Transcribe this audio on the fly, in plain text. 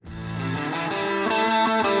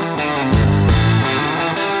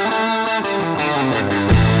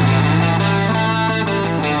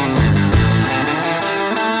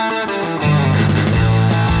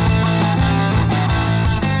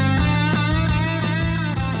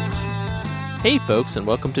Hey folks, and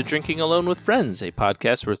welcome to Drinking Alone with Friends, a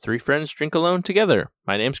podcast where three friends drink alone together.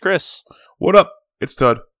 My name's Chris. What up? It's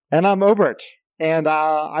Todd. And I'm Obert. And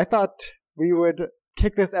I thought we would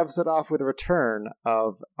kick this episode off with a return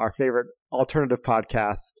of our favorite alternative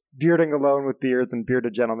podcast, Bearding Alone with Beards and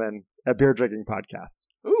Bearded Gentlemen, a beer drinking podcast.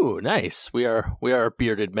 Ooh, nice. We are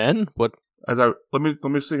bearded men. What? Let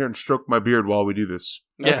me sit here and stroke my beard while we do this.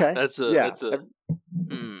 Yeah, Okay. that's a.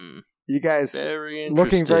 You guys Very interesting.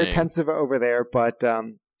 looking very pensive over there, but I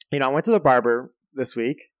went to the barber this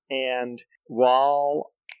week, and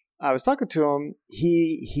while I was talking to him,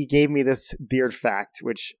 he gave me this beard fact,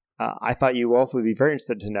 which I thought you both would be very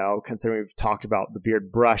interested to know, considering we've talked about the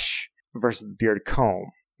beard brush versus the beard comb.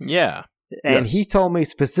 Yeah. And Yes. he told me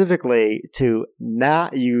specifically to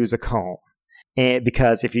not use a comb. And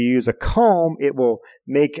because if you use a comb, it will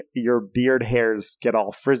make your beard hairs get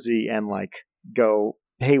all frizzy and like go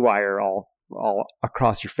haywire all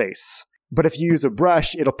across your face. But if you use a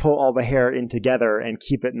brush, it'll pull all the hair in together and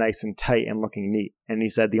keep it nice and tight and looking neat. And he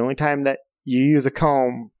said the only time that you use a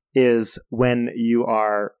comb is when you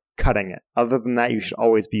are cutting it. Other than that, you should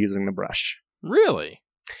always be using the brush. Really?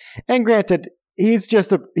 And granted, he's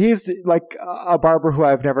like a barber who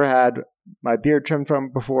I've never had my beard trimmed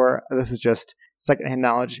from before. This is just secondhand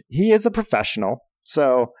knowledge. He is a professional,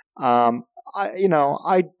 so I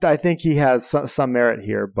think he has some merit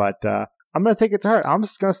here. But I'm gonna take it to heart. I'm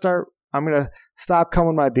gonna stop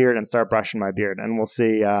combing my beard and start brushing my beard, and we'll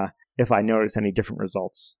see if I notice any different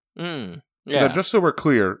results. Yeah. Now, just so we're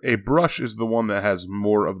clear, a brush is the one that has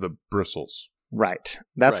more of the bristles. Right.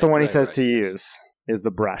 That's the one he says to use is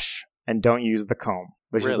the brush, and don't use the comb,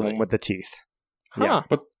 which is the one with the teeth. Huh.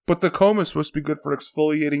 Yeah. But the comb is supposed to be good for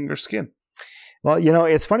exfoliating your skin. Well,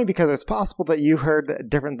 it's funny because it's possible that you heard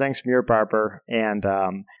different things from your barber, and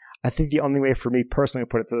I think the only way for me personally to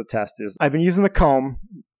put it to the test is I've been using the comb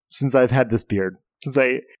since I've had this beard. Since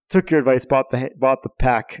I took your advice, bought the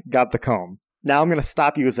pack, got the comb. Now I'm going to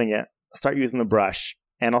stop using it, start using the brush,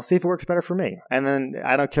 and I'll see if it works better for me. And then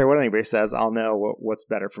I don't care what anybody says, I'll know what's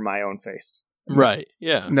better for my own face. Right.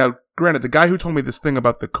 Yeah. Now, granted, the guy who told me this thing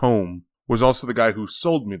about the comb was also the guy who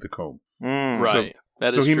sold me the comb. Right.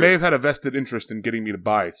 So he may have had a vested interest in getting me to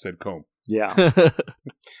buy said comb. Yeah.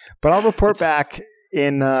 But I'll report back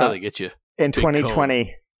in That's how they get you. in Big 2020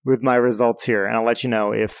 comb. with my results here, and I'll let you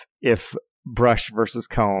know if brush versus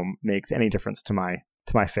comb makes any difference to my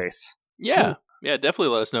face. Yeah. Cool. Yeah,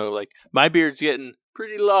 definitely let us know. Like, my beard's getting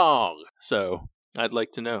pretty long, so I'd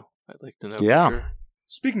like to know. Yeah. For sure.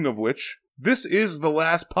 Speaking of which, this is the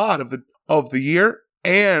last pod of the year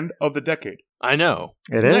and of the decade. I know.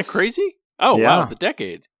 It Isn't is that crazy? Oh, Yeah. wow, the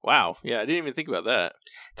decade. Wow. Yeah, I didn't even think about that.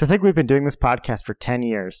 To think we've been doing this podcast for 10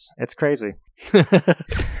 years. It's crazy.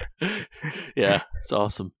 Yeah, it's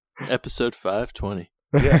awesome. Episode 520.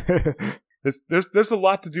 Yeah. There's a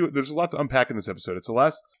lot to do. There's a lot to unpack in this episode. It's the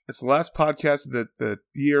last podcast of the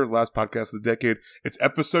year, last podcast of the decade. It's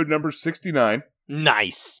episode number 69,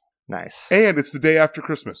 Nice. Nice. and it's the day after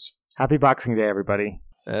Christmas. Happy Boxing Day, everybody.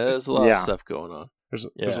 There's a lot of stuff going on.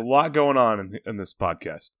 There's a lot going on in this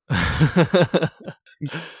podcast.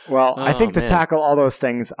 Well, I think to man. tackle all those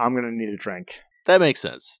things, I'm going to need a drink. That makes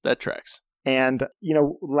sense. That tracks. And,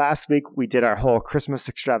 last week we did our whole Christmas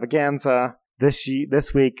extravaganza.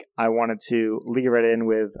 This week, I wanted to lead right in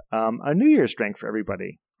with a New Year's drink for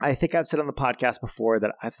everybody. I think I've said on the podcast before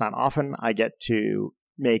that it's not often I get to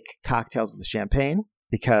make cocktails with champagne,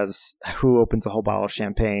 because who opens a whole bottle of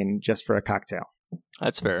champagne just for a cocktail?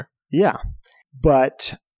 That's fair. Yeah.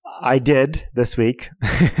 But I did this week.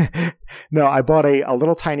 No, I bought a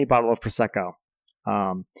little tiny bottle of Prosecco.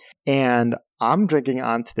 And I'm drinking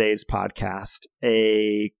on today's podcast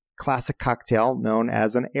a classic cocktail known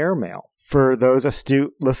as an airmail. For those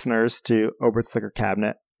astute listeners to Obert's Liquor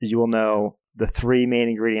Cabinet, you will know the three main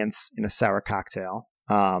ingredients in a sour cocktail.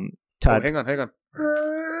 Oh, Todd. hang on.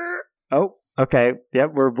 Oh, okay.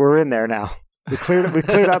 Yep, we're in there now. We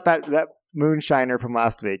cleared up that moonshiner from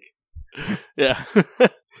last week. Yeah.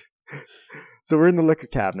 So we're in the liquor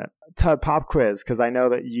cabinet. Todd, pop quiz, because I know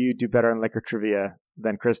that you do better in liquor trivia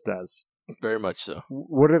than Chris does. Very much so.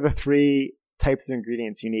 What are the three types of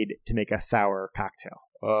ingredients you need to make a sour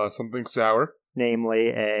cocktail? Something sour. Namely,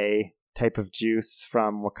 a type of juice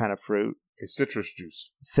from what kind of fruit? A citrus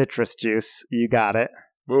juice. Citrus juice. You got it.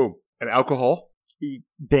 Boom. An alcohol.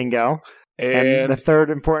 Bingo. And the third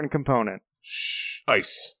important component.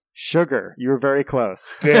 Ice. Sugar. You were very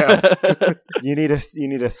close. Damn. You need a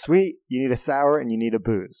sweet, you need a sour, and you need a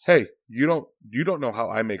booze. Hey, you don't know how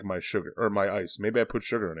I make my sugar or my ice. Maybe I put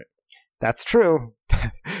sugar in it. That's true.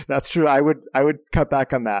 That's true. I would cut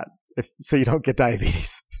back on that so you don't get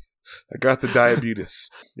diabetes. I got the diabetes.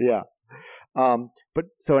 Yeah. But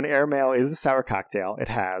so an airmail is a sour cocktail. It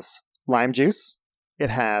has lime juice, it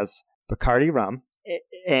has Bacardi rum,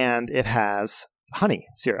 and it has honey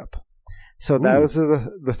syrup. So those are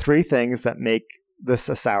the three things that make this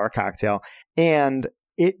a sour cocktail. And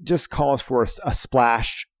it just calls for a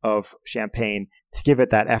splash of champagne to give it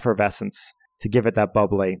that effervescence, to give it that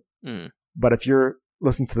bubbly. But if you're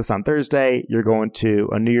listening to this on Thursday, you're going to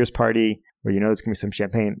a New Year's party where you know there's going to be some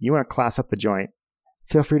champagne, you want to class up the joint,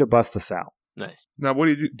 feel free to bust this out. Nice. Now, what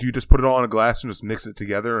do you do? Do you just put it all in a glass and just mix it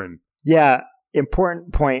together? And Yeah,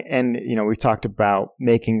 important point. And, we talked about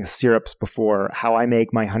making syrups before. How I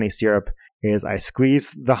make my honey syrup is I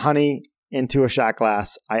squeeze the honey into a shot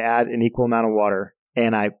glass, I add an equal amount of water,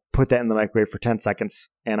 and I put that in the microwave for 10 seconds,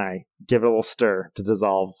 and I give it a little stir to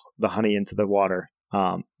dissolve the honey into the water.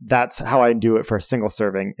 That's how I do it for a single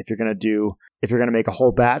serving. If you're going to make a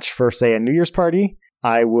whole batch for, say, a New Year's party,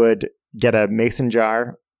 I would get a mason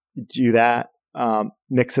jar, do that,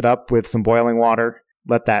 mix it up with some boiling water,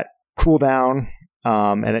 let that cool down,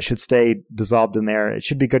 and it should stay dissolved in there. It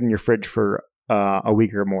should be good in your fridge for a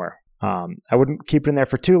week or more. I wouldn't keep it in there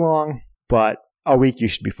for too long, but a week you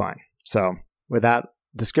should be fine. So with that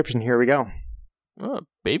description, here we go. Oh,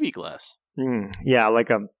 baby glass. Yeah,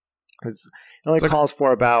 it only calls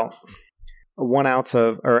for about 1 ounce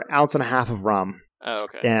ounce and a half of rum. Oh,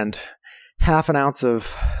 okay. And half an ounce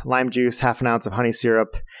of lime juice, half an ounce of honey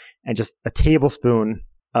syrup, and just a tablespoon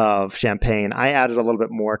of champagne. I added a little bit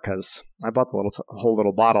more because I bought the whole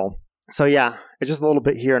little bottle. So yeah, it's just a little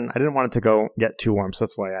bit here, and I didn't want it to get too warm, so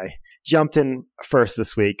that's why I jumped in first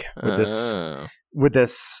this week with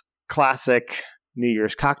this classic New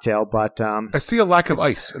Year's cocktail. But I see a lack of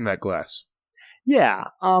ice in that glass. Yeah.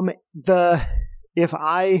 If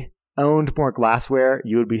I owned more glassware,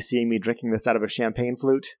 you would be seeing me drinking this out of a champagne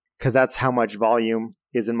flute, because that's how much volume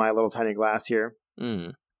is in my little tiny glass here.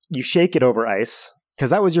 You shake it over ice, because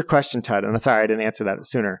that was your question, Tud, and sorry I didn't answer that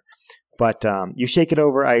sooner. But you shake it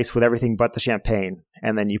over ice with everything but the champagne,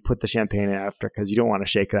 and then you put the champagne in after, because you don't want to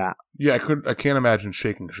shake that. Yeah, I can't imagine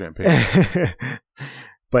shaking champagne.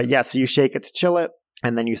 But yeah, so you shake it to chill it,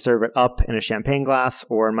 and then you serve it up in a champagne glass,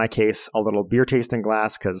 or in my case, a little beer tasting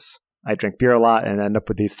glass, because I drink beer a lot and end up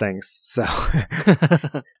with these things. So,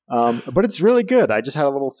 but it's really good. I just had a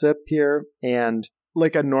little sip here, and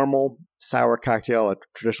like a normal sour cocktail, a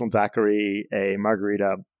traditional daiquiri, a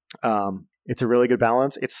margarita, it's a really good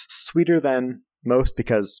balance. It's sweeter than most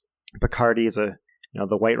because Bacardi is the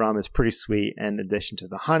white rum is pretty sweet. In addition to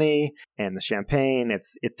the honey and the champagne,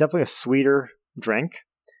 it's definitely a sweeter drink.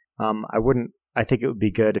 I think it would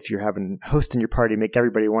be good if you're hosting your party, make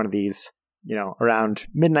everybody one of these, around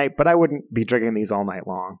midnight, but I wouldn't be drinking these all night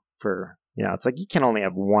long it's like you can only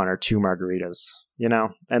have 1 or 2 margaritas,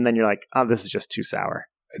 and then you're like, oh, this is just too sour.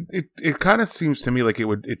 It kind of seems to me like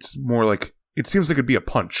it's more like, it seems like it'd be a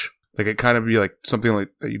punch. Like it kind of be like something like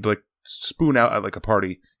that you'd like spoon out at like a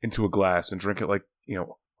party into a glass and drink it like,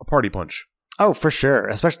 a party punch. Oh, for sure.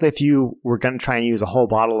 Especially if you were going to try and use a whole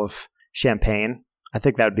bottle of champagne. I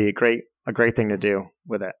think that would be a great thing to do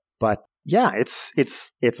with it. But yeah, it's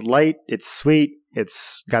light, it's sweet,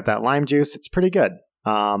 it's got that lime juice. It's pretty good.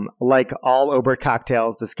 Like all Obert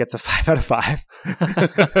cocktails, this gets a 5 out of 5.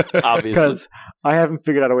 Obviously. Because I haven't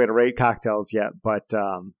figured out a way to rate cocktails yet, but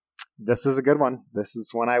this is a good one. This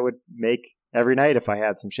is one I would make every night if I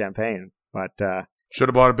had some champagne. But should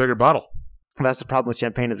have bought a bigger bottle. That's the problem with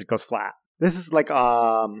champagne, is it goes flat. This is like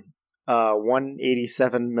a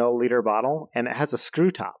 187 milliliter bottle, and it has a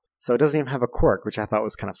screw top. So it doesn't even have a cork, which I thought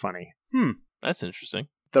was kind of funny. That's interesting.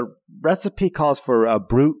 The recipe calls for a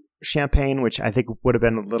Brut champagne, which I think would have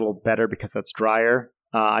been a little better because that's drier.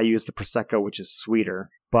 I use the Prosecco, which is sweeter.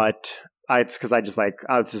 But it's because I just like,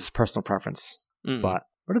 it's just personal preference. But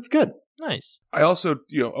it's good. Nice. I also,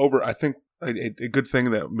 Ober, I think a good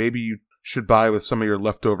thing that maybe you should buy with some of your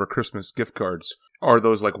leftover Christmas gift cards are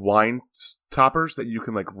those like wine toppers that you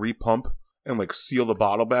can like repump and like seal the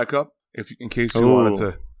bottle back up in case you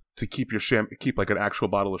wanted to keep keep like an actual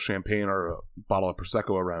bottle of champagne or a bottle of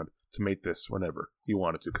Prosecco around to make this whenever you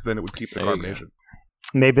wanted to, because then it would keep the carbonation.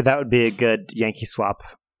 Maybe that would be a good Yankee Swap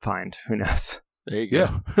find. Who knows? There you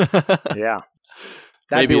go. Yeah.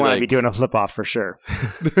 That'd be one I'd be doing a flip off for sure.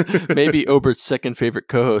 Maybe Obert's second favorite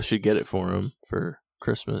co-host should get it for him for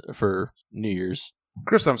Christmas, for New Year's.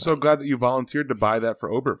 Chris, I'm so glad that you volunteered to buy that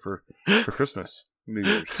for Obert for Christmas, New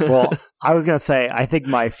Year's. Well, I was going to say, I think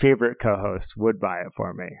my favorite co-host would buy it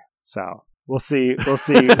for me. So we'll see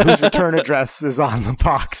whose return address is on the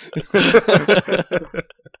box.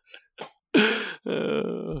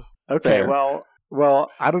 Okay, well,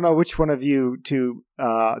 Well, I don't know which one of you two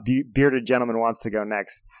bearded gentlemen wants to go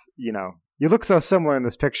next. You look so similar in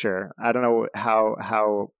this picture. I don't know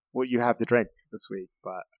how what you have to drink this week,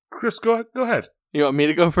 but Chris, go ahead. You want me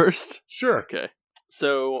to go first? Sure. Okay.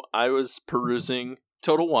 So I was perusing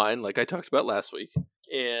Total Wine, like I talked about last week,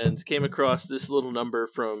 and came across this little number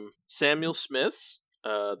from Samuel Smith's,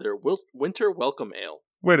 their Winter Welcome Ale.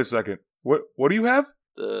 Wait a second. What do you have?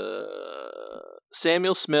 The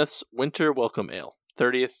Samuel Smith's Winter Welcome Ale.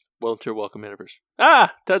 30th Winter Welcome Anniversary.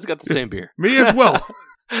 Ted's got the same beer. Me as well.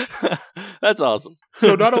 That's awesome.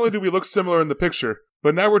 So not only do we look similar in the picture,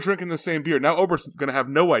 but now we're drinking the same beer. Now Obert's going to have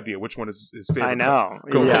no idea which one is his favorite. I know.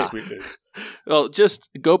 This week is. Well, just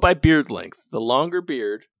go by beard length. The longer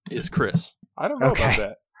beard is Chris. I don't know about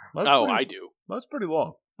that. I do. That's pretty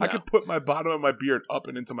long. No. I could put my bottom of my beard up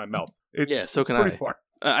and into my mouth. So can pretty I. Far.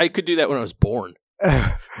 I could do that when I was born.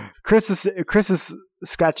 Chris is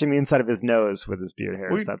scratching the inside of his nose with his beard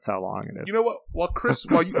hairs. That's how long it is. You know what?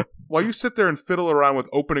 While you sit there and fiddle around with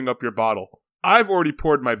opening up your bottle, I've already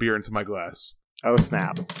poured my beer into my glass. Oh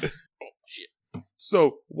snap! Shit.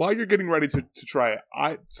 So while you're getting ready to try it,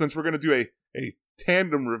 since we're going to do a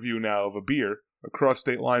tandem review now of a beer across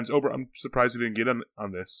state lines, Ober, I'm surprised you didn't get on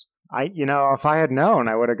this. If I had known,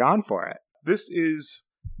 I would have gone for it. This is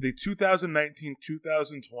the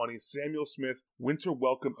 2019-2020 Samuel Smith Winter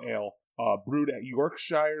Welcome Ale, brewed at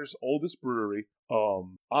Yorkshire's oldest brewery.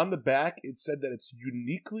 On the back, it said that it's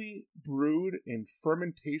uniquely brewed in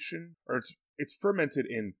fermentation, or it's fermented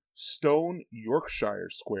in stone Yorkshire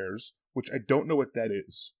squares, which I don't know what that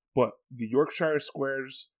is. But the Yorkshire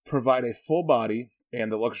squares provide a full body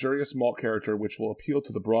and a luxurious malt character which will appeal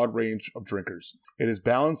to the broad range of drinkers. It is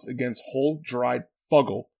balanced against whole dried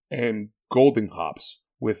fuggle and Golding hops,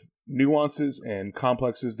 with nuances and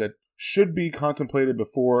complexes that should be contemplated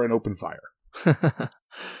before an open fire.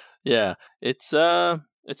 Yeah, it's a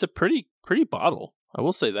pretty bottle. I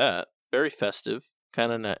will say that. Very festive.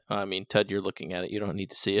 Kind of. I mean, Ted, you're looking at it. You don't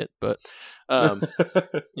need to see it, but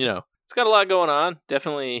it's got a lot going on.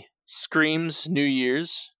 Definitely screams New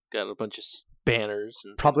Year's. Got a bunch of banners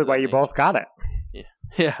and probably why you both got it.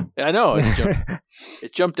 Yeah, I know.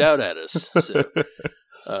 It jumped out at us. So,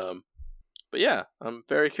 but yeah, I'm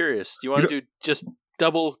very curious. Do you want to do just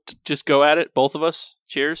go at it, both of us?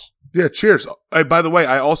 Cheers. Yeah, cheers. By the way,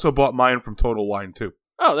 I also bought mine from Total Wine too.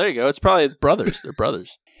 Oh, there you go. It's probably brothers. They're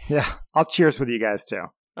brothers. Yeah, I'll cheers with you guys too.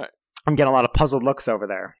 All right. I'm getting a lot of puzzled looks over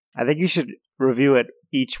there. I think you should review it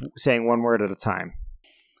each saying one word at a time.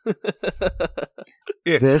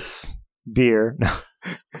 This beer.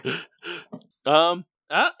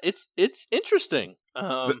 It's interesting.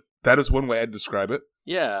 That is one way I'd describe it.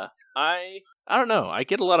 Yeah, I don't know. I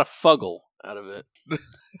get a lot of fuggle out of it.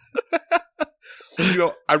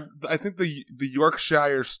 I think the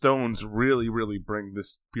Yorkshire Stones really, really bring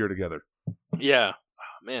this beer together. Yeah.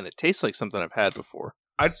 Oh, man, it tastes like something I've had before.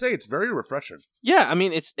 I'd say it's very refreshing. Yeah, I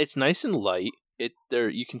mean it's nice and light.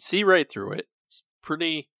 You can see right through it. It's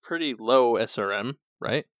pretty low SRM,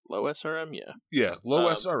 right? Low SRM, yeah. Yeah, low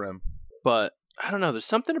SRM. But I don't know, there's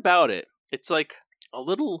something about it. It's like a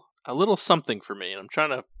little something for me, and I'm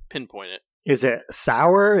trying to pinpoint it. Is it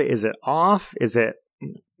sour? Is it off? Is it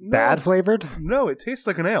bad flavored? No, it tastes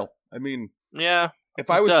like an ale. I mean, yeah. If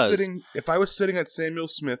I was sitting at Samuel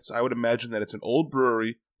Smith's, I would imagine that it's an old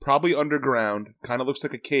brewery, probably underground, kind of looks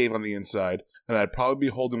like a cave on the inside, and I'd probably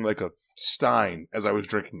be holding like a stein as I was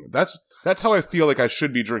drinking it. That's how I feel like I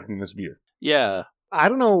should be drinking this beer. Yeah. I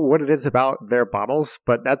don't know what it is about their bottles,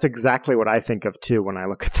 but that's exactly what I think of too when I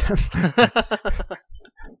look at them.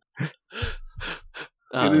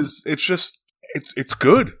 It's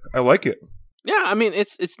good. I like it. Yeah, I mean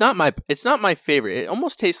it's not my favorite. It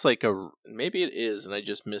almost tastes like maybe it is and I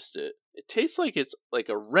just missed it. It tastes like it's like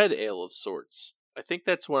a red ale of sorts. I think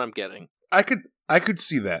that's what I'm getting. I could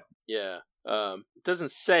see that. Yeah. It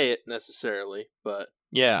doesn't say it necessarily, but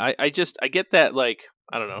yeah, I get that, like,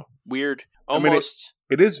 I don't know, weird, almost.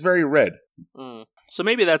 I mean, it is very red. So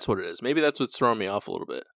maybe that's what it is. Maybe that's what's throwing me off a little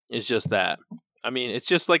bit. It's just that. I mean, it's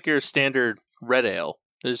just like your standard red ale.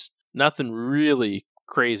 There's nothing really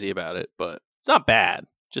crazy about it, but it's not bad.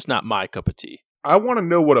 Just not my cup of tea. I want to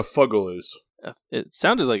know what a fuggle is. It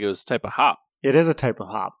sounded like it was a type of hop. It is a type of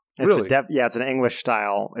hop. It's really? It's an English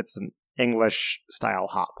style. It's an English style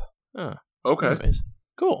hop. Oh, okay. Anyways,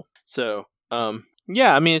 cool. So,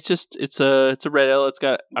 yeah, I mean, it's a red ale. It's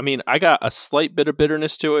got, I mean, I got a slight bit of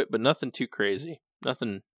bitterness to it, but nothing too crazy.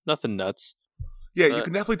 Nothing nuts. Yeah, you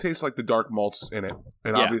can definitely taste like the dark malts in it.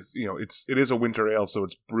 And obviously, it is a winter ale, so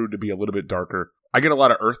it's brewed to be a little bit darker. I get a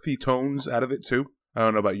lot of earthy tones out of it too. I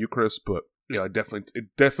don't know about you, Chris, but yeah, it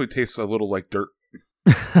definitely tastes a little like dirt.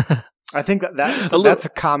 I think A little- that's a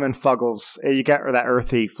common Fuggles. You get that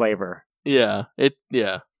earthy flavor. Yeah,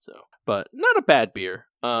 So, but not a bad beer.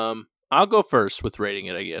 I'll go first with rating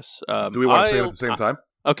it, I guess. Do we want to say it at the same time?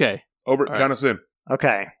 Okay, Obert, all count right. us in.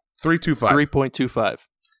 Okay, 325. 3.25.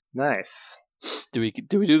 nice. Do we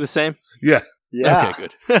do the same? Yeah. Yeah. Okay,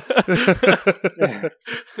 good.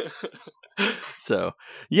 So,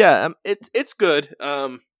 yeah, it's good.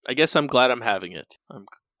 I guess I'm glad I'm having it.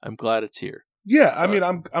 I'm glad it's here. Yeah, I mean,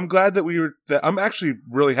 I'm glad that I'm actually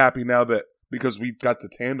really happy now that because we got the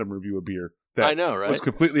tandem review of beer. That I know, right? was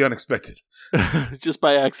completely unexpected. Just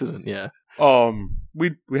by accident, yeah.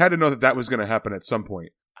 We had to know that was going to happen at some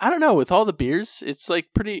point. I don't know. With all the beers, it's like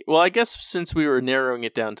pretty. Well, I guess since we were narrowing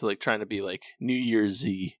it down to like trying to be like New Year's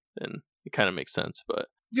Z, then it kind of makes sense. But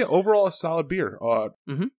Yeah, overall a solid beer.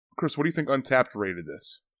 Mhm. Chris, what do you think Untapped rated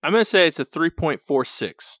this? I'm gonna say it's a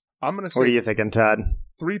 3.46. I'm going to say What are you thinking, Todd?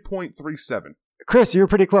 3.37. Chris, you were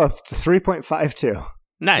pretty close. It's 3.52.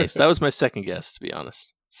 Nice. That was my second guess, to be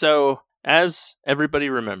honest. So, as everybody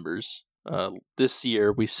remembers, this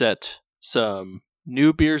year we set some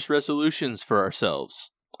new beers resolutions for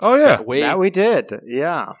ourselves. Oh yeah. Way, That we did.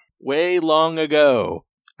 Yeah. way long ago.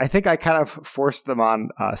 I think I kind of forced them on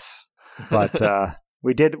us, but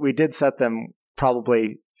we did set them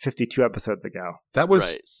probably 52 episodes ago. That was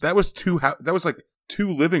Right. that was like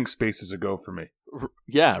 2 living spaces ago for me.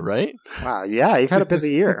 Yeah, right? Wow. Yeah, you've had a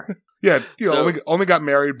busy year. Yeah, So- only got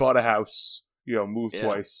married, bought a house, moved Yeah.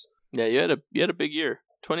 twice. Yeah, you had a big year.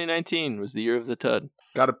 2019 was the year of the Tud.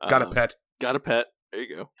 Got a pet. Got a pet. There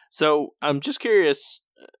you go. So I'm just curious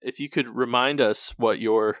if you could remind us what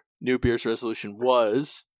your New Beers resolution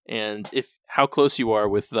was, and how close you are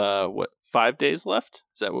with 5 days left.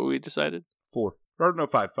 Is that what we decided? 4. Or no,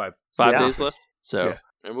 5. 5 Yeah. days left. So Yeah.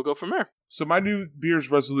 and we'll go from there. So my New Beer's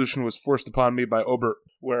resolution was forced upon me by Obert,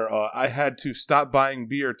 where I had to stop buying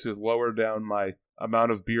beer to lower down my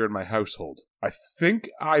amount of beer in my household. I think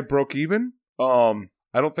I broke even.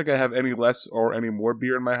 I don't think I have any less or any more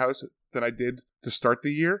beer in my house than I did to start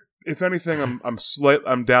the year. If anything,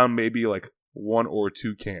 I'm down maybe like 1 or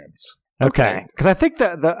 2 cans. Okay. Because I think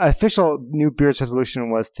that the official New Beers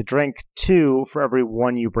resolution was to drink 2 for every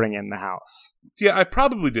 1 you bring in the house. Yeah, I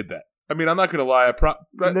probably did that. I mean, I'm not going to lie.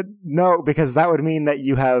 No, because that would mean that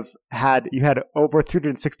you had over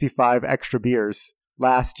 365 extra beers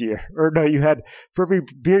last year. Or no, you had, for every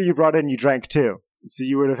beer you brought in, you drank 2. So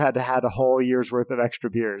you would have had a whole year's worth of extra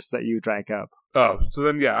beers that you drank up. Oh, so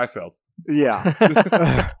then yeah, I failed.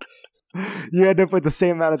 Yeah. You end up with the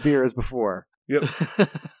same amount of beer as before. Yep.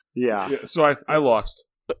 Yeah. Yeah, so I lost.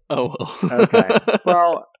 Oh well. Okay.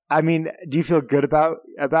 Well, I mean, do you feel good about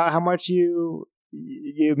how much you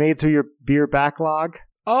made through your beer backlog?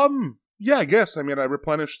 Yeah, I guess. I mean, I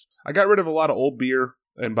got rid of a lot of old beer,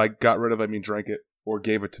 and by got rid of I mean drank it or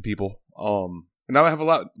gave it to people. And now I have a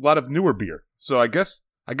lot of newer beer. So I guess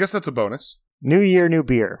that's a bonus. New year, new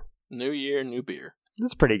beer. New year, new beer.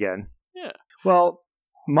 That's pretty good. Yeah. Well,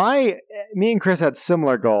 me and Chris had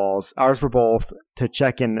similar goals. Ours were both to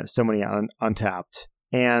check in so many on Untapped.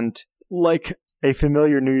 And like a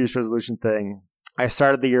familiar New Year's resolution thing, I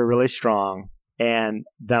started the year really strong, and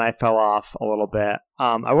then I fell off a little bit.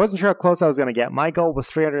 I wasn't sure how close I was going to get. My goal was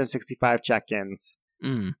 365 check-ins.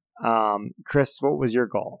 Mm. Chris, what was your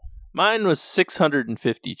goal? Mine was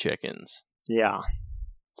 650 check-ins. Yeah.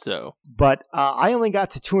 So But I only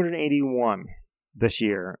got to 281 this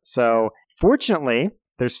year. So fortunately,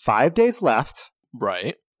 there's 5 days left.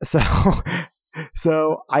 right.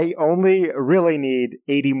 So I only really need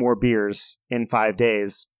 80 more beers in 5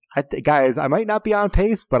 days. Guys, I might not be on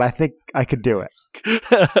pace, but I think I could do it.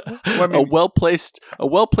 I mean- a well placed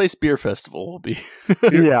beer festival will be.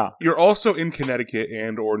 Yeah. You're also in Connecticut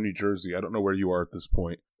and or New Jersey. I don't know where you are at this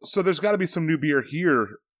point. So there's got to be some new beer here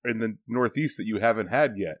in the Northeast that you haven't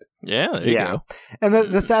had yet. Yeah, there you Yeah. go. And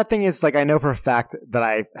the sad thing is, like, I know for a fact that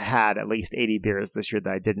I've had at least 80 beers this year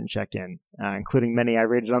that I didn't check in, including many I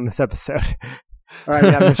rated on this episode. Or I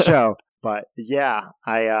mean, on the show. But yeah,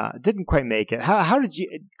 I didn't quite make it. How did you?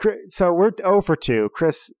 So we're 0 for 2.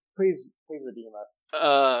 Chris, please redeem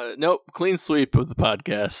us. Nope, clean sweep of the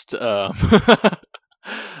podcast.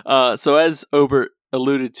 So as Obert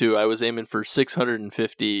alluded to, I was aiming for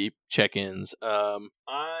 650 check-ins. I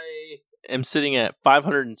am sitting at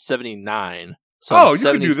 579. So I'm You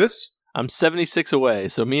can do this. I'm 76 away.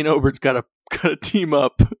 So me and Obert's got to team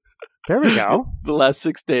up There we go. the last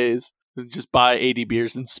 6 days and just buy 80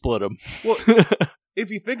 beers and split them. Well, if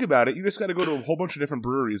you think about it, you just got to go to a whole bunch of different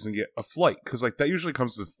breweries and get a flight because like that usually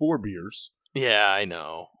comes with 4 beers. Yeah, I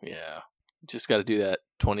know. Yeah. Just got to do that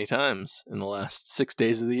 20 times in the last 6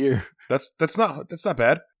 days of the year. That's not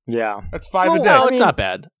bad. Yeah. That's 5 a Well, day. No, I it's mean- not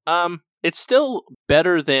bad. It's still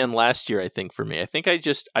better than last year, I think, for me. I think I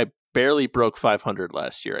barely broke 500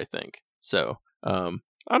 last year, I think. So,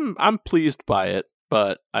 I'm pleased by it,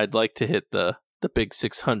 but I'd like to hit the big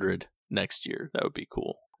 600 next year. That would be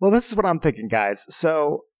cool. Well, this is what I'm thinking, guys.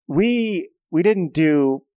 So we didn't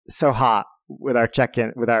do so hot with our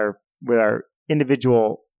check-in with our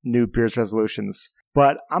individual New Beers resolutions,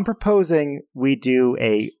 but I'm proposing we do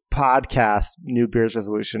a podcast New Beers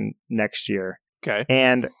resolution next year, Okay.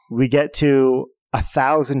 and we get to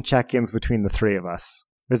 1,000 check-ins between the three of us.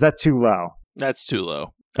 Is that too low? That's too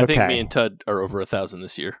low. I think Okay. me and Tud are over 1,000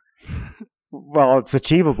 this year. Well, it's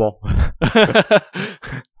achievable.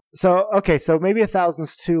 So maybe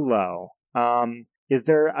 1,000's too low. Is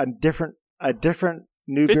there a different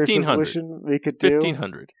New Beers 1,500. resolution we could do?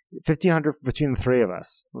 1,500. 1,500 between the three of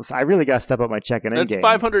us. So I really got to step up my check-in That's game.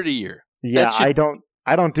 500 a year. Yeah, that should-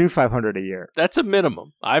 I don't do 500 a year. That's a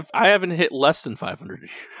minimum. I haven't hit less than 500 a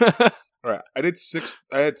year. All right.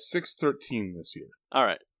 I had 613 this year. All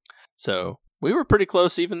right. So we were pretty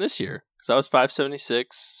close even this year because I was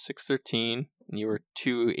 576, 613, and you were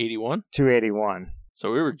 281. 281.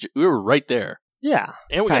 So we were right there. Yeah,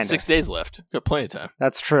 And we Kinda. got 6 days left. Got plenty of time.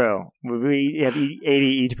 that's true. We have 80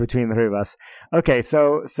 each between the three of us. Okay,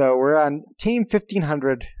 so we're on team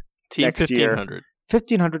 1,500, Team Next year. 1,500.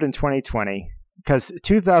 1,500 in 2020, because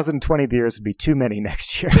 2020 beers would be too many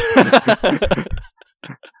next year.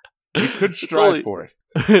 We could strive only- for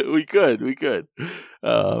it. we could.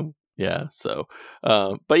 Yeah. So,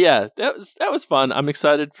 but yeah, that was fun. I'm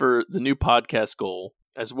excited for the new podcast goal,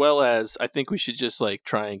 as well as I think we should just like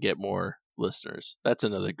try and get more listeners. That's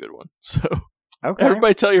another good one. So Okay,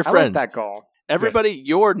 everybody tell your I like friends. that goal. Everybody,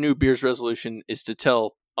 your New Beers resolution is to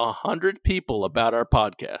tell 100 people about our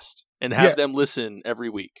podcast and have Yeah. them listen every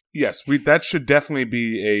week. Yes, that should definitely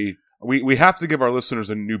be we have to give our listeners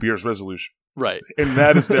a New Beers resolution. Right. And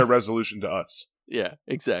that is their resolution to us. Yeah,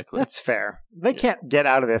 exactly. That's fair. They Yeah. can't get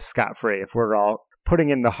out of this scot-free if we're all putting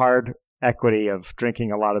in the hard equity of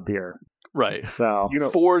drinking a lot of beer. right. So, You know,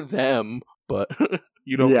 For them, but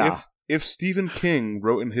Yeah. if Stephen King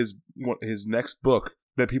wrote in his next book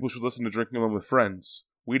that people should listen to Drinking Alone with Friends,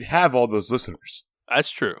 we'd have all those listeners. that's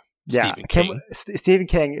true. yeah, Stephen King. Stephen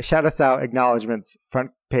King, shout us out, acknowledgements,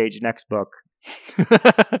 front page, next book.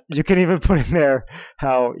 You can even put in there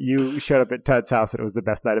how you showed up at Tud's house and it was the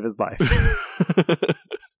best night of his life.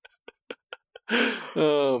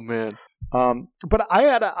 Oh man. But I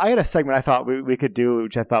had a segment I thought we could do,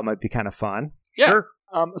 which I thought might be kind of fun. Yeah. Sure.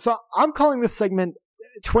 So I'm calling this segment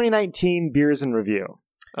 2019 Beers in Review.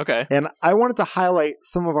 Okay. And I wanted to highlight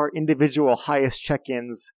some of our individual highest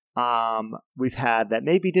check-ins we've had that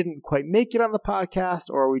maybe didn't quite make it on the podcast,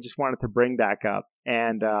 or we just wanted to bring back up,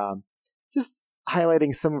 and just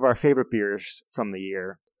highlighting some of our favorite beers from the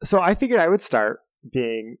year. So I figured I would start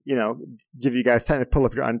being, give you guys time to pull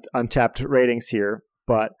up your Untapped ratings here.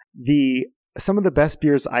 But some of the best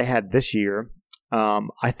beers I had this year,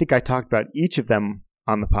 I think I talked about each of them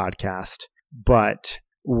on the podcast. But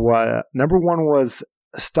number one was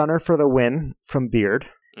Stunner for the Win from Beard.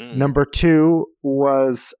 Mm. Number two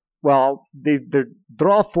was, well, they're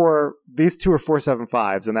all four. These two are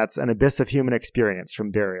 4.75s, and that's An Abyss of Human Experience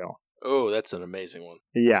from Burial. Oh, that's an amazing one.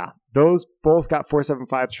 Yeah, those both got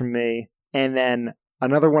 4.75s from me. And then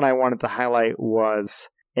another one I wanted to highlight was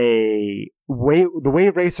the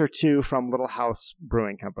Wave Racer 2 from Little House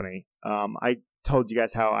Brewing Company. I told you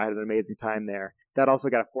guys how I had an amazing time there. That also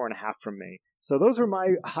got a 4.5 from me. So those were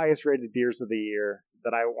my highest rated beers of the year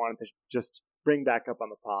that I wanted to just bring back up on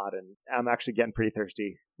the pod. And I'm actually getting pretty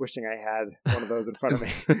thirsty, wishing I had one of those in front of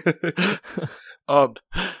me.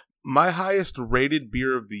 My highest rated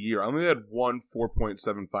beer of the year, I only had one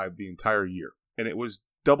 4.75 the entire year, and it was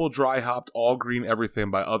double dry hopped, all green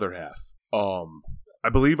everything by Other Half. I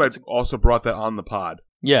believe I also brought that on the pod.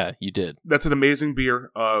 Yeah, you did. That's an amazing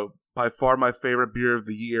beer. By far my favorite beer of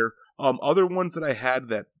the year. Other ones that I had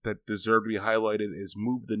that deserve to be highlighted is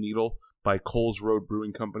Move the Needle by Coles Road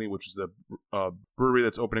Brewing Company, which is a brewery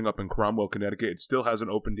that's opening up in Cromwell, Connecticut. It still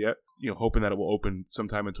hasn't opened yet. Hoping that it will open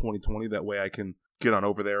sometime in 2020. That way I can get on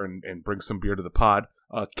over there and bring some beer to the pod.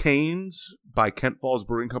 Canes by Kent Falls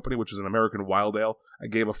Brewing Company, which is an American wild ale. I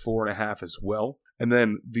gave a 4.5 as well. And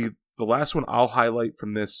then the last one I'll highlight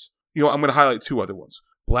from this, I'm going to highlight two other ones.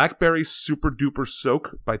 Blackberry Super Duper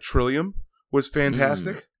Soak by Trillium was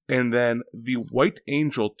fantastic. And then the White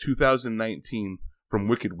Angel 2019 from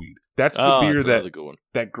Wicked Weed. That's the beer that's another good one.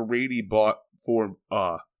 that Grady bought for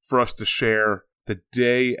us to share the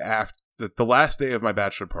day after the last day of my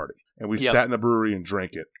bachelor party, and we Yep. sat in the brewery and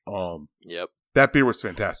drank it. Yep. That beer was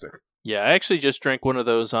fantastic. Yeah, I actually just drank one of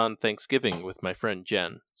those on Thanksgiving with my friend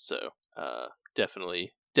Jen. So,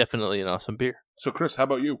 definitely an awesome beer. So, Chris, how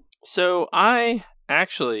about you? So I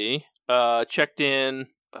actually checked in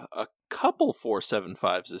a couple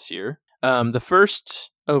 475s this year. The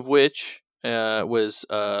first of which was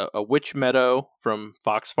a Witch Meadow from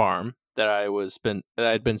Fox Farm that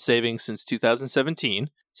I'd been saving since 2017.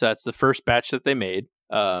 So that's the first batch that they made.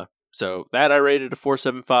 So that I rated a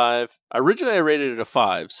 475. Originally I rated it a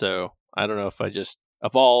 5, so I don't know if I just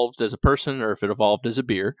evolved as a person or if it evolved as a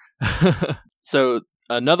beer. So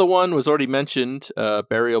another one was already mentioned,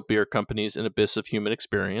 Burial Beer Company's An Abyss of Human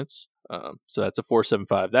Experience. So that's a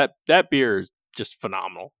 475. That beer is just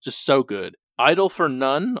phenomenal, just so good. Idle for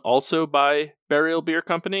None, also by Burial Beer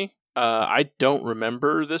Company. I don't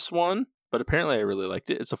remember this one, but apparently I really liked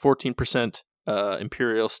it. It's a 14%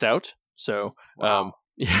 Imperial Stout. So, Wow.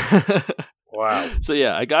 Yeah. Wow. So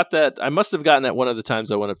yeah, I got that. I must have gotten that one of the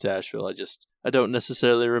times I went up to Asheville. I don't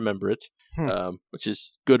necessarily remember it, which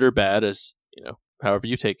is good or bad, as however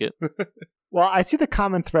you take it. Well, I see the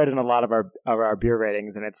common thread in a lot of our beer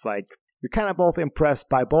ratings, and it's like you're kind of both impressed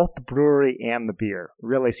by both the brewery and the beer. It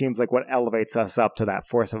really seems like what elevates us up to that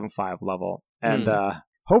 475 level. And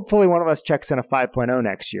hopefully one of us checks in a 5.0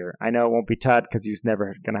 next year. I know it won't be Todd because he's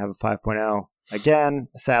never going to have a 5.0 again,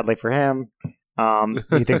 sadly for him.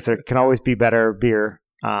 He thinks there can always be better beer.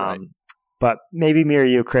 Right. But maybe me or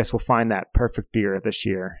you, Chris, will find that perfect beer this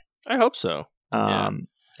year. I hope so. And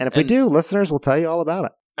if we do, listeners will tell you all about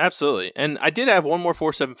it. Absolutely. And I did have one more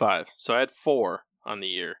 475. So I had 4 on the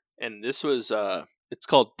year. And this was, it's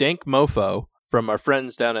called Dank Mofo from our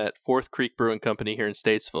friends down at Fourth Creek Brewing Company here in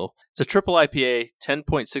Statesville. It's a triple IPA,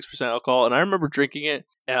 10.6% alcohol. And I remember drinking it.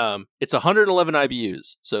 It's 111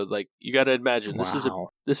 IBUs. So like, you got to imagine this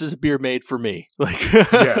is a beer made for me. Like,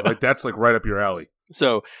 Yeah, like that's like right up your alley.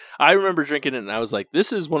 So I remember drinking it and I was like,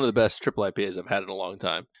 this is one of the best triple IPAs I've had in a long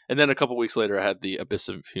time. And then a couple weeks later, I had the Abyss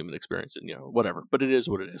of Human Experience and, whatever. But it is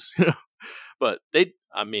what it is. But I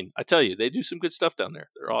tell you, they do some good stuff down there.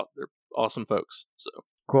 They're awesome folks. So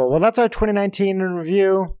cool. Well, that's our 2019 in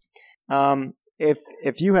review.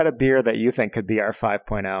 If you had a beer that you think could be our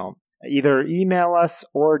 5.0, either email us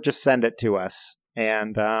or just send it to us.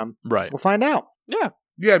 And right. We'll find out. Yeah.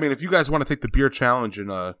 Yeah, I mean, if you guys want to take the beer challenge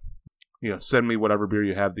and send me whatever beer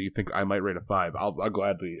you have that you think I might rate a 5. I'll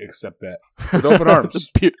gladly accept that with open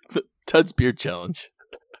arms. the Tud's Beer Challenge.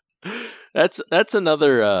 That's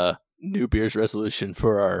another New Beer's resolution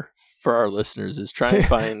for our listeners is try and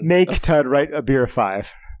find make Tud write a beer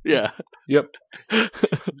 5. Yeah. Yep.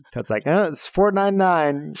 Tud's like, it's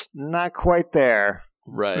 $4.99, not quite there.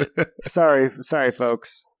 Right. Sorry,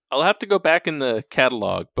 folks. I'll have to go back in the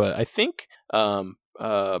catalog, but I think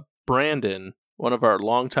Brandon, one of our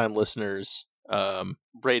longtime listeners,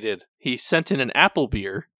 he sent in an apple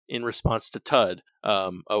beer in response to Tud a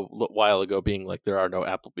while ago, being like, there are no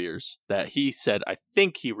apple beers, that he said, I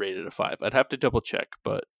think he rated a 5. I'd have to double check,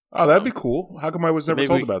 but... Oh, that'd be cool. How come I was never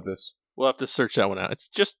told about this? We'll have to search that one out. It's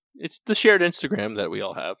the shared Instagram that we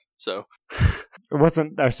all have, so... It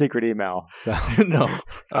wasn't our secret email, so... No.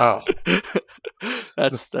 Oh.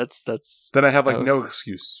 That's... Then I have, no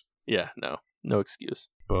excuse. Yeah, no excuse.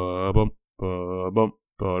 Ba-bum, ba-bum.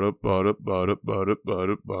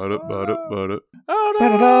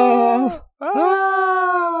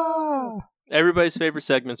 Everybody's favorite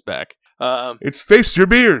segment's back. It's Face Your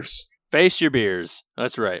Beers. Face Your Beers.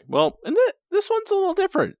 That's right. Well, and this one's a little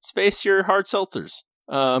different. It's Face Your Hard Seltzers.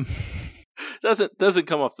 Doesn't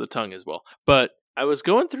come off the tongue as well. But I was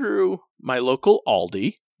going through my local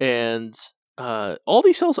Aldi, and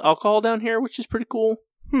Aldi sells alcohol down here, which is pretty cool.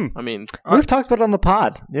 I mean, we've talked about it on the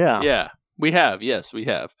pod. Yeah. Yeah. We have, yes, we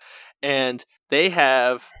have. And they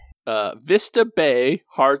have Vista Bay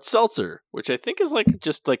Hard Seltzer, which I think is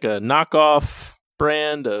just a knockoff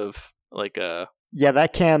brand of a... Yeah,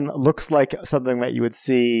 that can looks like something that you would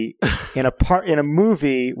see in a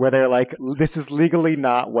movie where they're like, this is legally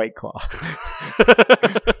not White Claw.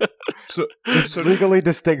 so legally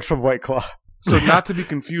distinct from White Claw. So not to be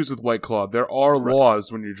confused with White Claw, there are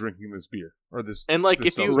laws when you're drinking this beer or this. And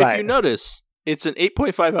this if you notice, it's an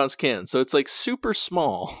 8.5 ounce can, so it's super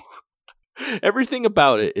small. Everything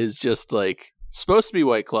about it is just supposed to be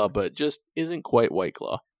White Claw, but just isn't quite White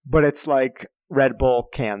Claw. But it's like Red Bull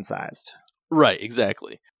can sized. Right,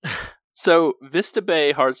 exactly. So Vista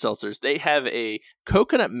Bay Hard Seltzers, they have a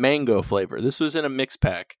coconut mango flavor. This was in a mix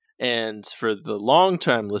pack, and for the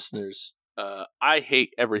long-time listeners, I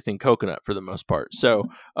hate everything coconut for the most part. So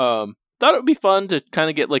thought it would be fun to kind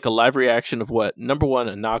of get a live reaction of what, number one,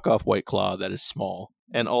 a knockoff White Claw that is small,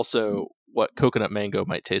 and also what coconut mango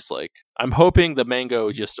might taste like. I'm hoping the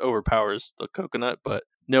mango just overpowers the coconut, but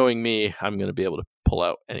knowing me, I'm going to be able to pull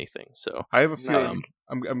out anything. So I have a feeling Nice.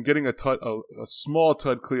 I'm getting a small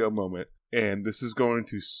Tud Cleo moment, and this is going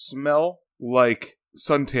to smell like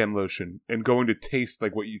suntan lotion and going to taste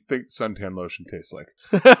like what you think suntan lotion tastes like.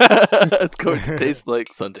 it's going to taste like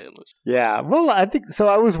suntan lotion. Yeah, well, I think so.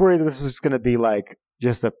 I was worried this was going to be like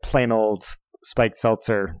just a plain old spiked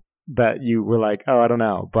seltzer that you were like, oh, I don't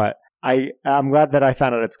know. But I'm glad that I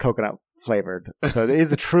found out it's coconut flavored. So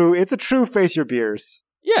it's a true face your beers.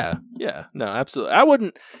 Yeah, no, absolutely. I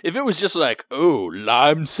wouldn't, if it was just like, oh,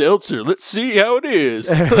 lime seltzer, let's see how it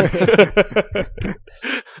is. I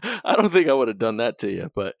don't think I would have done that to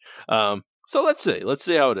you, but, so let's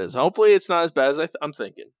see how it is. Hopefully it's not as bad as I'm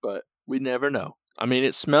thinking, but we never know. I mean,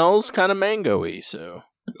 it smells kind of mango-y, so.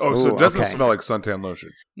 Oh, so Ooh, it doesn't okay. smell like suntan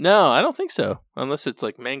lotion. No, I don't think so, unless it's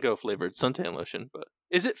like mango flavored suntan lotion, but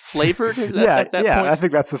is it flavored at that point? I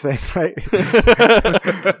think that's the thing, right?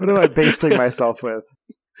 What am I basting myself with?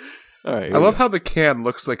 All right, I love how the can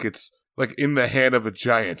looks like it's like in the hand of a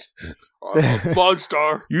giant.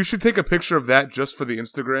 Monster. You should take a picture of that just for the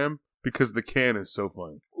Instagram because the can is so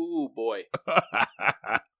funny. Ooh, boy.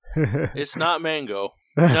 It's not mango.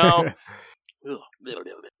 No.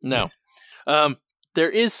 No. There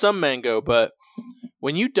is some mango, but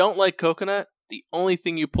when you don't like coconut, the only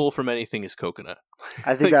thing you pull from anything is coconut.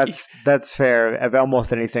 I think Like, that's fair of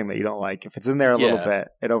almost anything that you don't like. If it's in there a little Yeah. bit,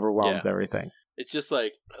 it overwhelms everything. It's just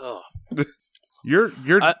like, oh. Your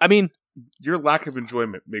I mean, your lack of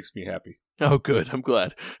enjoyment makes me happy. oh, good. I'm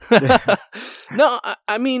glad. No,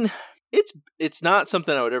 I mean, it's not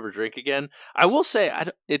something I would ever drink again. I will say,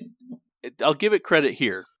 I'll give it credit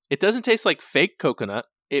here. It doesn't taste like fake coconut.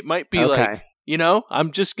 It might be like,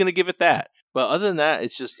 I'm just gonna give it that. But other than that,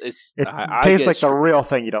 it's just It I tastes get like the real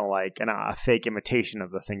thing you don't like, and not a fake imitation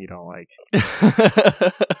of the thing you don't like.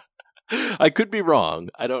 I could be wrong.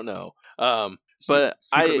 I don't know. But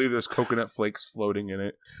Secretly, there's coconut flakes floating in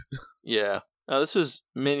it. Yeah. This was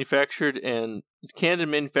manufactured and canned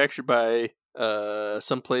and manufactured by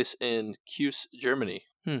someplace in Kues, Germany.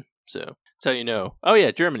 So that's how you know. Oh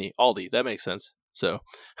yeah, Germany, Aldi. That makes sense. So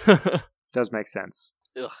Does make sense.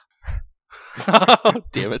 ugh. Oh,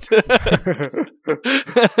 damn it.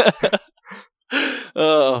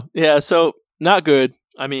 Oh yeah. So not good.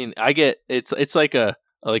 I mean, I get it's like a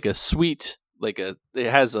sweet. It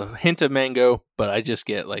has a hint of mango, but I just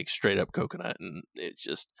get like straight up coconut, and it's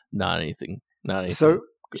just not anything. So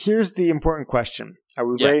here's the important question: are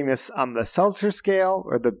we rating this on the seltzer scale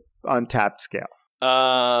or the untapped scale?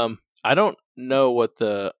 I don't know what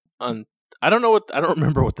I don't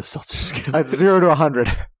remember what the seltzer scale It's is. 0 to 100.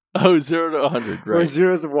 Oh, 0 to 100, Where right?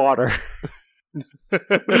 0 is water.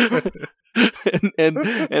 and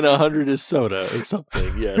 100 is soda or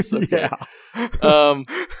something. Yes. Okay. Yeah.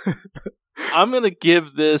 I'm gonna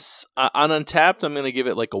give this on Untapped. I'm gonna give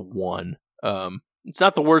it like a 1. It's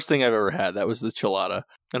not the worst thing I've ever had. That was the Chilada,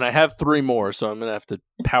 and I have 3 more, so I'm gonna have to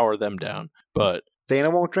power them down. But Dana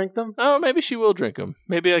won't drink them? oh, maybe she will drink them.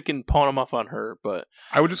 Maybe I can pawn them off on her. But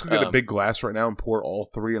I would just go get a big glass right now and pour all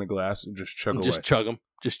 3 in a glass and just chug away. just chug them.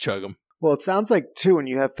 Just chug them. Well, it sounds like, too, when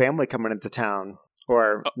you have family coming into town,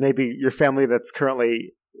 or maybe your family that's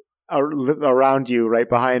currently around you right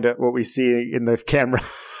behind what we see in the camera.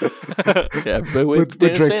 Yeah, but with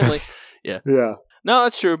Dana's drink family. Yeah. No,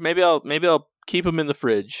 that's true. Maybe I'll keep them in the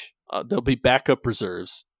fridge. They'll be backup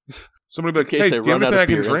reserves. Somebody will be In like, case hey, I do you have run out anything of I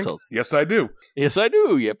can beer drink? insults. Yes, I do. Yes, I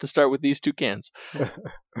do. You have to start with these 2 cans.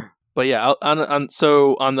 But yeah,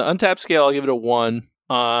 so on the Untapped scale, I'll give it a 1.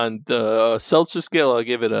 On the seltzer scale, I'll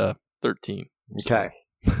give it a 13. Okay.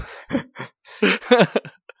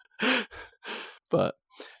 But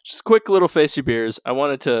just quick little face your beers. I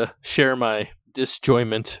wanted to share my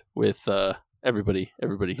disjoyment with everybody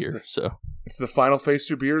here. So It's the final face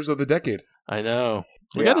your beers of the decade. I know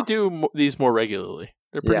we Yeah. got to do these more regularly.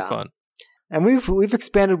 They're pretty fun. And we've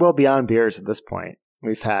expanded well beyond beers at this point.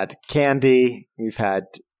 We've had candy. We've had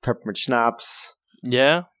peppermint schnapps.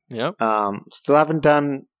 Yeah. Yep. Still haven't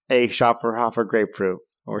done a Schopferhofer grapefruit.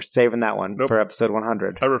 We're saving that one Nope. for episode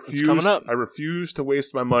 100. I refuse. coming up. I refuse to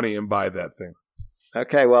waste my money and buy that thing.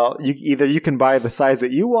 Okay, well, either you can buy the size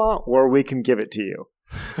that you want, or we can give it to you.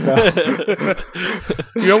 So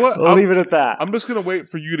You know what? we'll leave it at that. I'm just gonna wait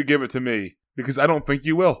for you to give it to me because I don't think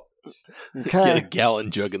you will. Get a Okay. gallon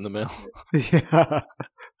jug in the mail. Yeah.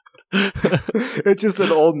 It's just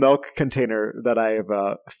an old milk container that I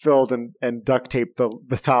have filled and duct taped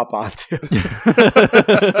the top onto.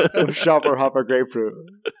 Schopferhofer grapefruit.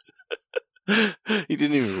 He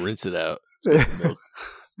didn't even rinse it out. It's got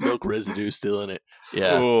milk residue still in it.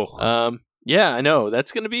 Yeah. Ugh. Yeah, I know.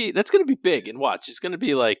 That's gonna be big. And watch, it's gonna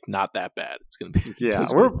be like not that bad. It's gonna be Yeah,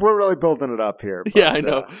 we're really building it up here. But, yeah, I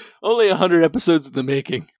know. Only 100 episodes in the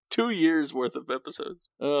making. 2 years worth of episodes.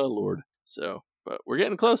 Oh Lord. So, but we're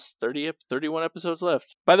getting close. 31 episodes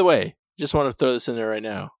left. By the way, just want to throw this in there right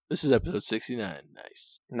now. This is episode 69.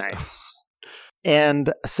 Nice.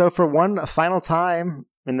 And so for one final time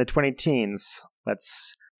in the 20 teens,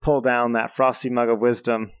 let's pull down that frosty mug of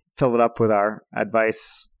wisdom, fill it up with our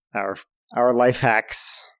advice, our life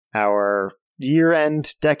hacks, our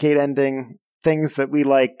year-end, decade-ending, things that we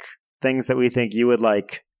like, things that we think you would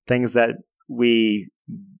like, things that we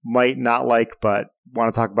might not like but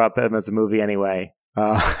want to talk about them as a movie anyway.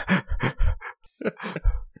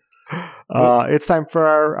 It's time for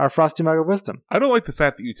our frosty mug of wisdom. I don't like the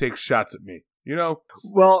fact that you take shots at me. You know,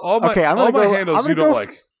 well, all my handles you don't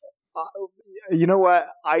like. You know what?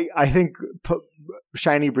 I think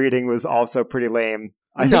shiny breeding was also pretty lame.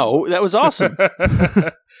 That was awesome.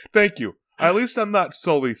 Thank you. At least I'm not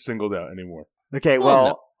solely singled out anymore. Okay,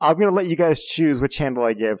 well, I'm going to let you guys choose which handle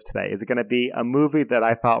I give today. Is it going to be a movie that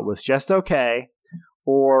I thought was just okay,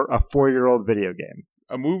 or a 4-year-old video game?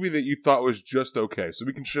 A movie that you thought was just okay, so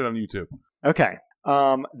we can shit on you too. Okay.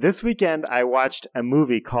 This weekend I watched a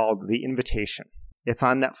movie called The Invitation. It's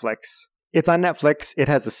on Netflix. It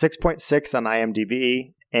has a 6.6 on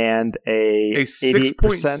IMDb and a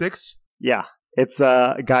 6.6? Yeah. It's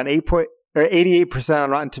got an 88% on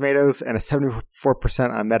Rotten Tomatoes and a 74%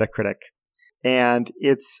 on Metacritic. And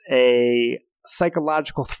it's a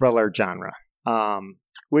psychological thriller genre,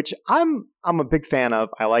 which I'm a big fan of.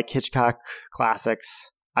 I like Hitchcock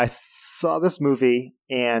classics. I saw this movie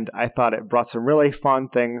and I thought it brought some really fun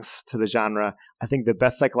things to the genre. I think the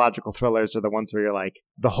best psychological thrillers are the ones where you're like,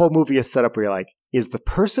 the whole movie is set up where you're like, is the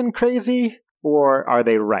person crazy or are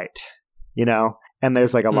they right? You know? And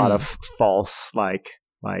there's like a lot of false, like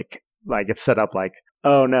it's set up like,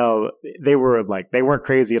 oh no, they weren't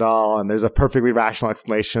crazy at all. And there's a perfectly rational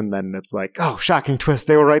explanation. Then it's like, oh, shocking twist.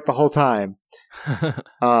 They were right the whole time.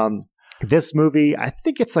 This movie, I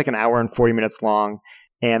think it's like an hour and 40 minutes long.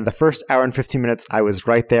 And the first hour and 15 minutes, I was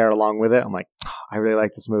right there along with it. I'm like, oh, I really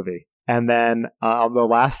like this movie. And then the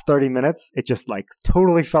last 30 minutes, it just like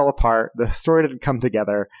totally fell apart. The story didn't come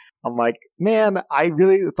together. I'm like, man, I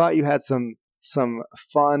really thought you had some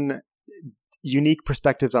fun, unique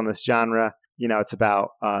perspectives on this genre. You know, it's about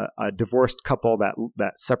a divorced couple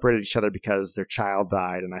that separated each other because their child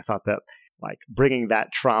died. And I thought that like bringing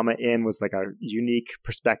that trauma in was like a unique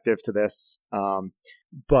perspective to this.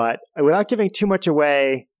 But without giving too much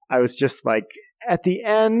away, I was just like at the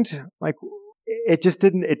end, like it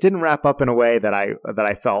didn't wrap up in a way that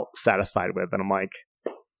I felt satisfied with. And I'm like,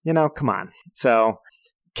 you know, come on. So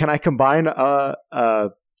can I combine a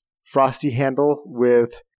frosty handle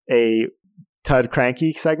with a Tud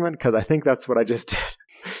Cranky segment? Because I think that's what I just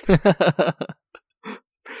did.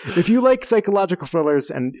 If you like psychological thrillers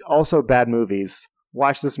and also bad movies,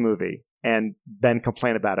 watch this movie and then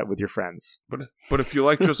complain about it with your friends. But if you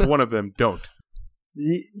like just one of them, don't.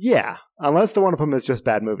 Yeah, unless the one of them is just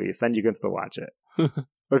bad movies, then you can still watch it.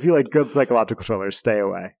 But if you like good psychological thrillers, stay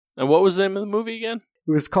away. And what was the name of the movie again?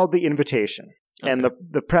 It was called The Invitation. Okay. And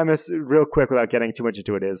the premise, real quick without getting too much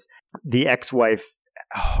into it, is the ex-wife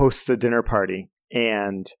hosts a dinner party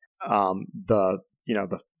and the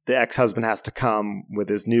ex-husband has to come with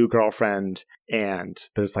his new girlfriend, and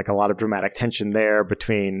there's like a lot of dramatic tension there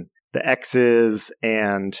between the exes,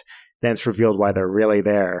 and then it's revealed why they're really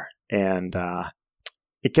there, and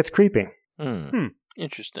it gets creepy.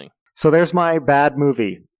 Interesting. So there's my bad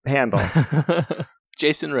movie handle.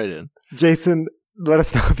 Jason, right in. Jason, let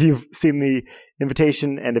us know if you've seen The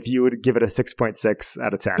Invitation and if you would give it a 6.6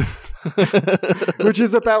 out of 10, which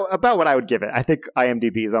is about what I would give it. I think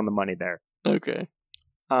IMDb is on the money there. Okay.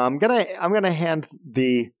 I'm gonna hand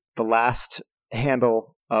the last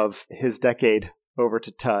handle of his decade over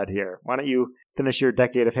to Tud here. Why don't you finish your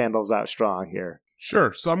decade of handles out strong here?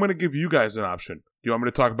 Sure. So I'm going to give you guys an option. Do you want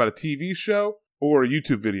me to talk about a TV show or a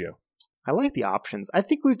YouTube video? I like the options. I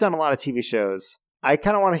think we've done a lot of TV shows. I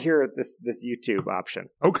kind of want to hear this YouTube option.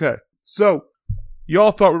 Okay. So you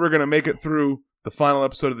all thought we were going to make it through the final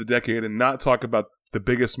episode of the decade and not talk about the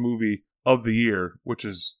biggest movie of the year, which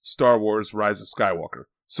is Star Wars Rise of Skywalker.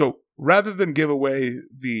 So rather than give away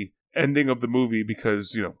the ending of the movie,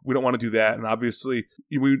 because, you know, we don't want to do that, and obviously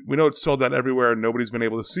we know it's sold out everywhere and nobody's been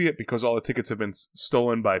able to see it because all the tickets have been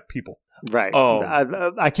stolen by people. Right.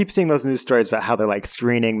 I keep seeing those news stories about how they're like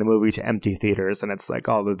screening the movie to empty theaters, and it's like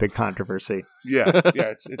all the big controversy. Yeah,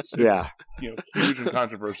 it's yeah, you know, huge and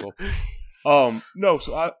controversial. No,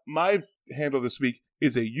 so my handle this week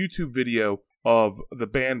is a YouTube video of the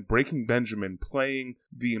band Breaking Benjamin playing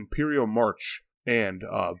the Imperial March, and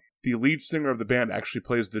the lead singer of the band actually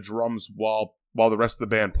plays the drums while the rest of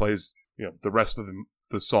the band plays, the rest of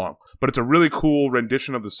the song. But it's a really cool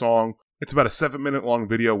rendition of the song. It's about a 7-minute long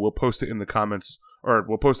video. We'll post it in the comments, or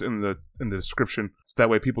we'll post it in the description, so that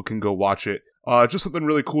way people can go watch it. Just something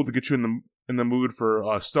really cool to get you in the mood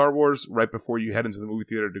for Star Wars right before you head into the movie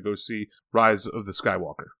theater to go see Rise of the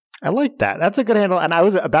Skywalker. I like that. That's a good handle. And I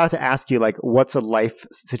was about to ask you, like, what's a life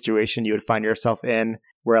situation you would find yourself in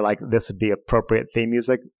where, like, this would be appropriate theme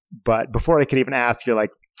music? But before I could even ask, you're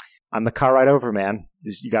like, on the car ride over, man.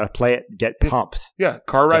 You got to play it, get pumped. Yeah,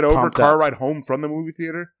 car ride over, car up. Ride home from the movie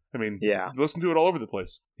theater. I mean, yeah, listen to it all over the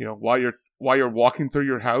place. While you're walking through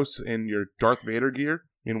your house in your Darth Vader gear,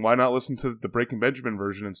 why not listen to the Breaking Benjamin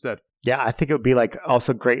version instead? Yeah, I think it would be like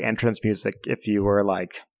also great entrance music if you were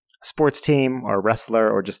like a sports team or a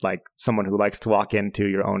wrestler or just like someone who likes to walk into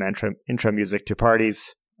your own intro music to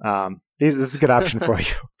parties. This is a good option for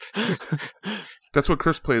you. That's what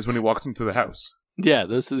Chris plays when he walks into the house. Yeah,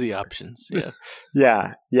 those are the options. Yeah.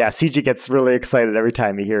 yeah. CG gets really excited every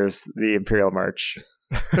time he hears the Imperial March.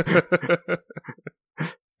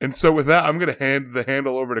 And so with that, I'm going to hand the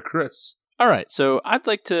handle over to Chris. All right. So I'd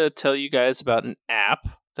like to tell you guys about an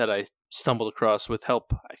app that I stumbled across with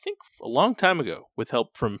help, I think a long time ago, with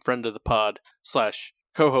help from friend of the pod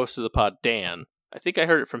 / co-host of the pod, Dan. I think I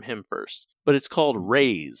heard it from him first, but it's called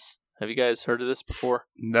Raise. Have you guys heard of this before?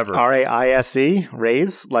 Never. RAISE?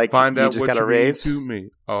 Raise? Like, find you out just what got you a raise? mean to me.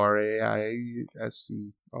 RAISE.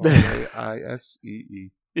 RAISEE.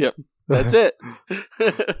 Yep, that's it.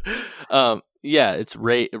 Yeah, it's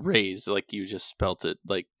raise, like you just spelt it.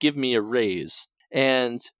 Like, give me a raise.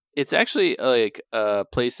 And it's actually like a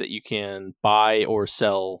place that you can buy or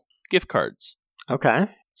sell gift cards. Okay.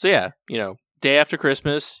 So yeah, day after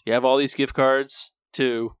Christmas, you have all these gift cards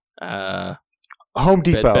to Home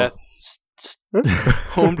Depot.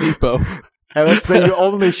 Home Depot. And let's say you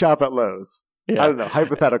only shop at Lowe's. Yeah. I don't know,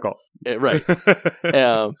 hypothetical. Right.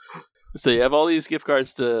 So you have all these gift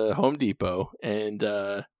cards to Home Depot, and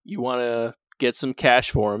you want to get some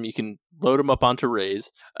cash for them. You can load them up onto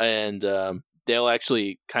Raise, and they'll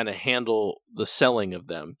actually kind of handle the selling of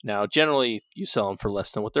them. Now, generally, you sell them for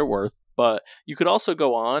less than what they're worth, but you could also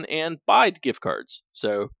go on and buy gift cards.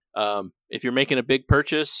 So if you're making a big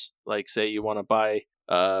purchase, like say you want to buy,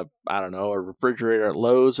 I don't know, a refrigerator at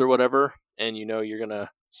Lowe's or whatever, and you're going to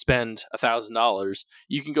spend $1,000,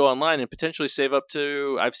 you can go online and potentially save up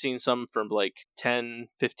to, I've seen some from like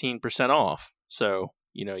 10-15% off. So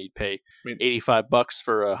you'd pay $85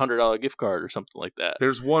 for a $100 gift card or something like that.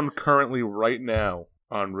 There's one currently right now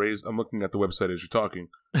on Raise. I'm looking at the website as you're talking.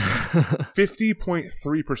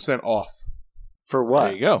 50.3% off. For what?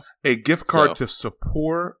 There you go. A gift card to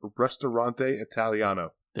Sapor Ristorante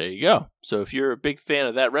Italiano. There you go. So if you're a big fan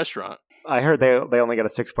of that restaurant, I heard they only got a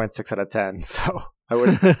 6.6 out of 10. So I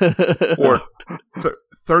would. Or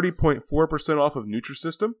 30.4% off of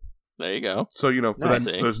Nutrisystem. There you go. So for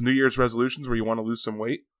those New Year's resolutions where you want to lose some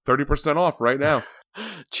weight, 30% off right now.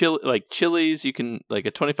 Chili's, you can, like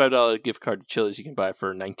a $25 gift card to Chili's you can buy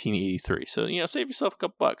for $19.83. So save yourself a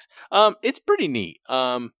couple bucks. It's pretty neat.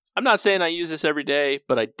 I'm not saying I use this every day,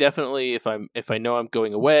 but I definitely, if I know I'm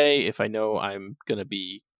going away, if I know I'm gonna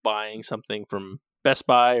be buying something from Best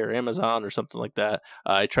Buy or Amazon or something like that,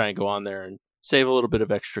 I try and go on there and save a little bit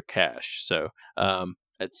of extra cash. So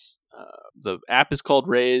it's the app is called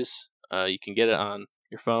Raise. You can get it on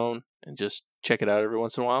your phone and just check it out every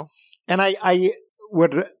once in a while. And I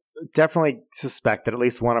would definitely suspect that at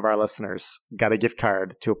least one of our listeners got a gift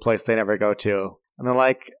card to a place they never go to. And they're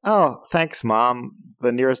like, oh, thanks, Mom.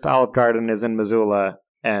 The nearest Olive Garden is in Missoula,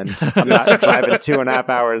 and I'm not driving 2.5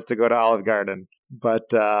 hours to go to Olive Garden.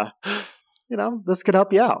 But, this could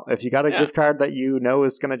help you out if you got a gift card that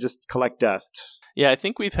is going to just collect dust. Yeah, I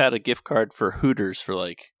think we've had a gift card for Hooters for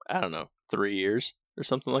 3 years or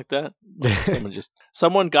something like that.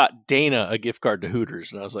 Someone got Dana a gift card to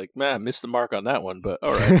Hooters, and I was like, man, I missed the mark on that one, but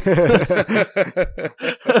all right.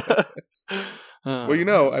 Well,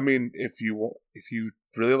 if you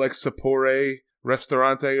really like Sapore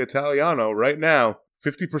Ristorante Italiano right now,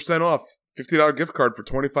 50% off, $50 gift card for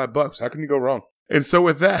 $25. How can you go wrong? And so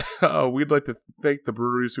with that, we'd like to thank the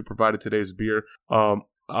breweries who provided today's beer. I'll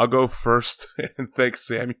go first and thank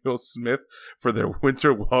Samuel Smith for their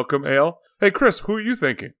Winter Welcome Ale. Hey, Chris, who are you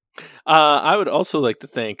thanking? I would also like to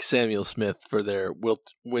thank Samuel Smith for their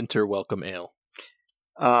Winter Welcome Ale.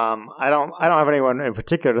 I don't have anyone in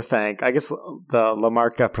particular to thank. I guess the La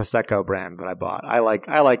Marca Prosecco brand that I bought. I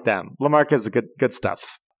like them. La Marca is good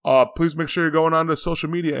stuff. Please make sure you're going on to social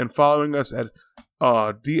media and following us at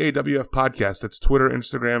DAWF Podcast. That's Twitter,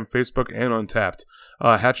 Instagram, Facebook, and Untapped.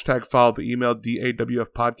 Hashtag follow the email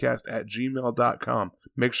dawfpodcast@gmail.com.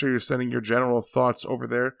 Make sure you're sending your general thoughts over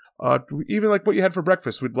there. Even like what you had for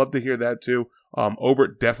breakfast. We'd love to hear that too.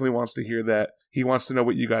 Obert definitely wants to hear that. He wants to know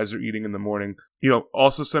what you guys are eating in the morning.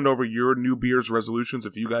 Also send over your New Beers resolutions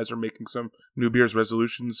if you guys are making some New Beers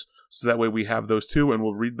resolutions, so that way we have those too, and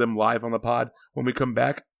we'll read them live on the pod when we come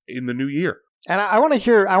back in the new year. And I want to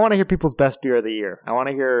hear people's best beer of the year. I want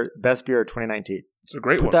to hear best beer of 2019. It's a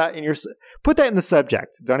great one. Put that in the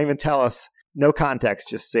subject. Don't even tell us. No context.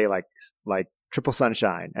 Just say like Triple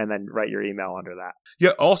Sunshine, and then write your email under that.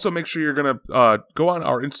 Yeah. Also, make sure you're gonna go on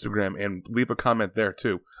our Instagram and leave a comment there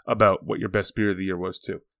too about what your best beer of the year was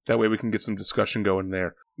too. That way we can get some discussion going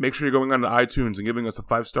there. Make sure you're going on to iTunes and giving us a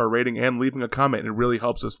 5-star rating and leaving a comment. It really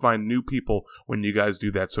helps us find new people when you guys do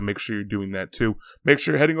that, so make sure you're doing that too. Make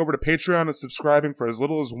sure you're heading over to Patreon and subscribing for as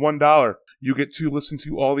little as $1. You get to listen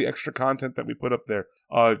to all the extra content that we put up there.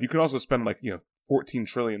 You can also spend $14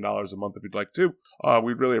 trillion a month if you'd like to.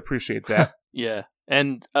 We'd really appreciate that. Yeah.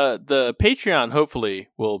 And the Patreon hopefully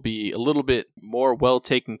will be a little bit more well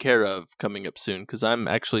taken care of coming up soon, because I'm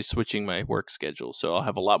actually switching my work schedule, so I'll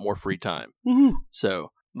have a lot more free time. Woohoo!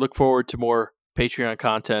 So look forward to more Patreon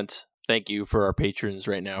content. Thank you for our patrons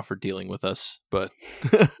right now for dealing with us. But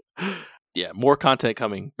yeah, more content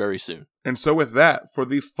coming very soon. And so with that, for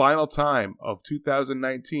the final time of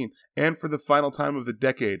 2019 and for the final time of the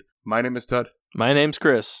decade, my name is Tud. My name's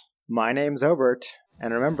Chris. My name's Obert.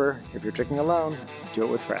 And remember, if you're drinking alone, do it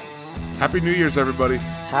with friends. Happy New Year's, everybody.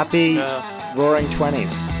 Happy Roaring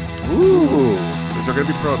 20s. Ooh. Is there going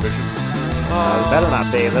to be prohibition? It better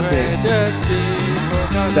not be. Let's be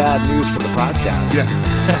bad news for the podcast. Yeah.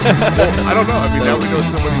 Well, I don't know. I mean, now we know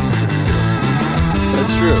somebody.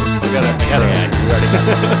 That's true. I got to act. We already got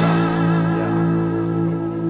that.